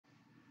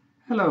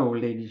Hello,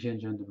 ladies and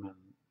gentlemen.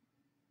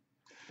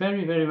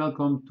 Very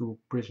welcome to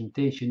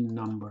presentation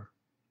number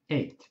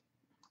 8.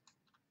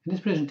 In this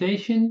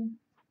presentation,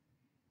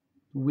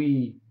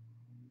 we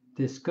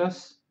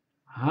discuss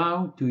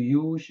how to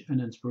use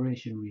an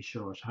inspiration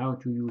resource, how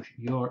to use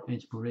your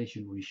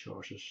inspiration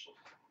resources,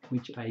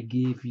 which I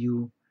gave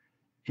you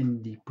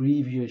in the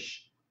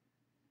previous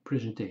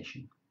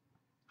presentation.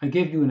 I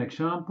gave you an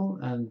example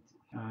and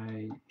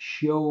I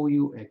show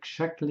you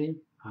exactly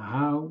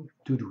how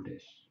to do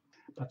this.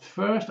 But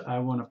first, I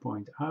want to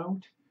point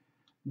out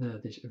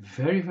that it's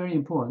very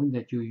important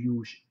that you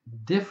use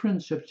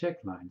different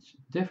subject lines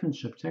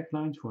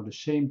for the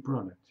same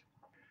product.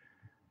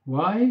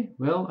 Why?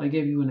 Well, I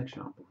gave you an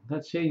example.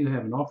 Let's say you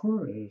have an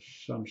offer,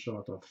 some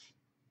sort of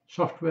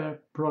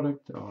software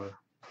product or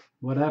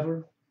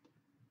whatever,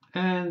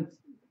 and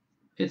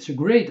it's a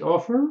great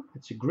offer,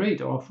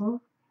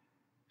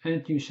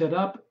 and you set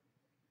up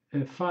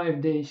a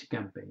 5 days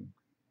campaign.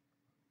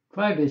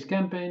 5 days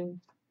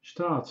campaign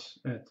starts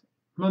at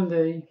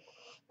Monday,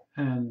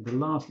 and the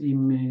last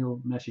email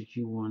message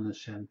you want to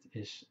send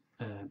is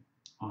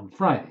on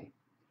Friday.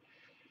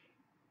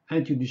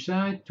 And you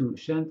decide to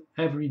send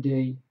every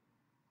day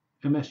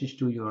a message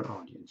to your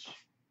audience.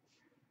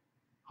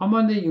 On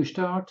Monday you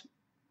start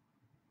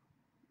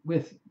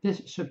with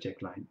this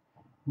subject line.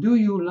 Do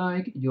you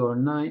like your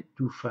 9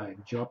 to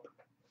 5 job?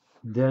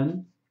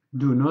 Then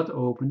do not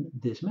open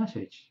this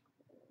message.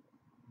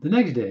 The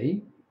next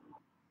day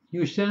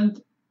you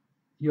send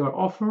your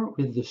offer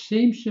with the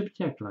same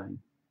subject line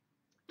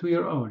to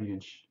your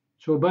audience.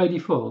 So by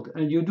default,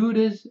 and you do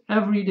this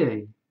every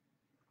day,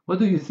 what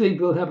do you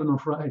think will happen on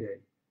Friday?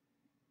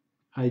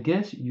 I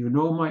guess you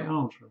know my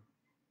answer.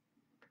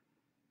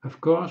 Of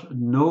course,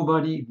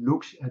 nobody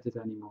looks at it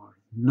anymore.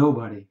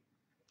 Nobody.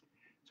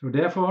 So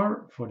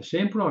therefore, for the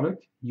same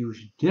product,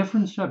 use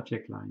different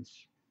subject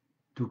lines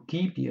to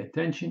keep the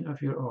attention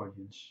of your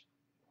audience.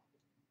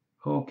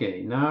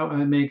 Okay, now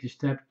I make the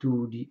step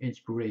to the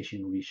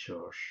inspiration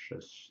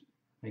resources.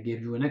 I give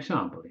you an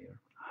example here.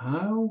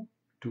 How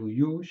to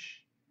use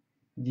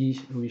these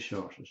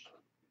resources.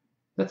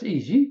 That's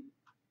easy.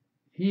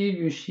 Here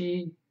you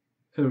see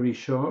a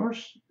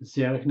resource,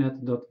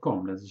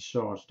 zergnet.com. That's a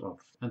source of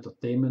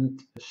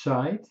entertainment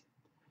site.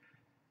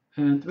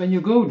 And when you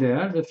go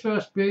there, the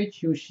first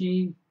page you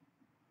see,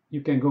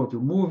 you can go to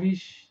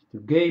movies, to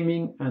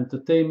gaming,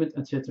 entertainment,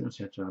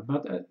 etc.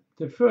 But at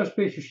the first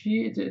page you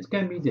see, it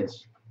can be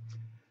this.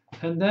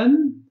 And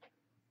then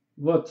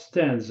what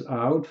stands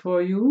out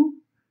for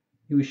you,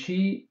 you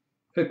see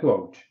a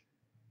quote.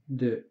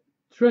 The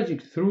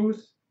tragic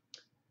truth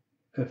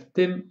of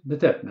Tim the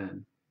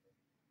Tatman.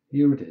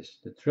 Here it is,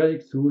 the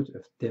tragic truth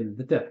of Tim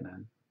the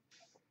Tatman.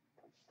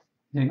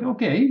 Think,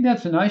 okay,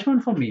 that's a nice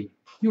one for me.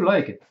 You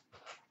like it.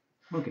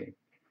 Okay.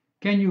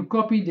 Can you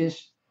copy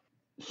this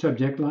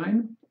subject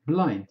line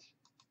blind?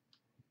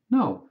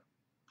 No.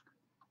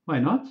 Why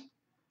not?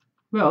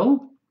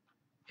 Well,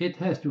 it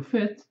has to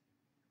fit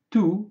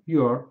to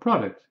your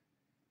product.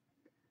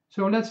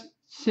 So let's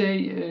say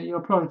your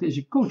product is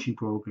a coaching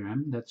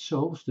program that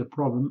solves the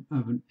problem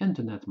of an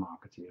internet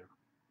marketer.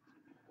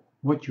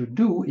 What you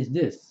do is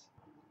this.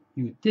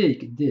 You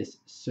take this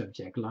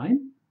subject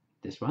line,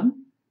 this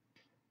one.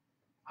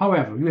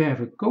 However, you have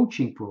a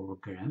coaching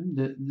program.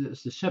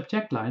 The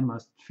subject line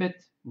must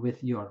fit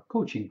with your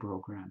coaching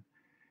program.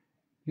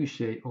 You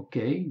say,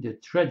 okay, the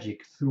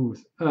tragic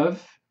truth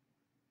of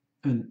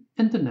an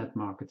internet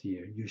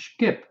marketer. You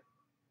skip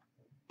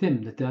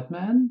Tim the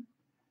Tatman,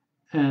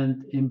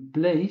 and in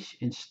place,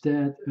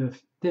 instead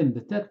of Tim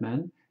the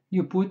Tatman,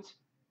 you put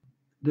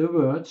the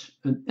words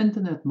an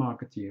internet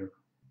marketer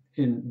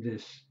in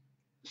this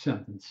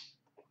sentence.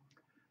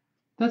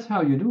 That's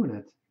how you do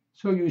that.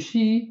 So you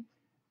see,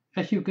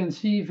 as you can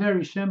see,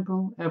 very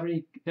simple,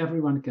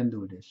 everyone can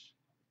do this.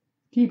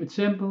 Keep it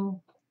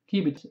simple,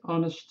 keep it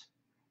honest,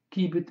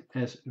 keep it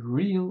as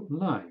real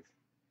life.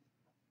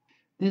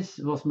 This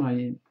was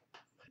my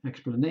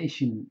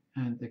explanation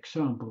and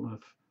example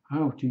of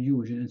how to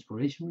use an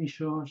inspiration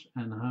resource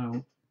and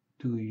how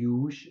to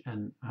use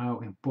and how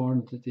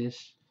important it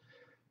is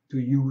to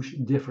use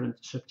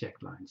different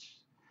subject lines.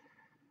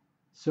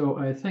 So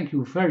I thank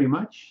you very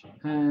much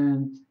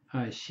and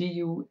I see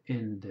you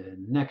in the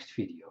next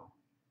video.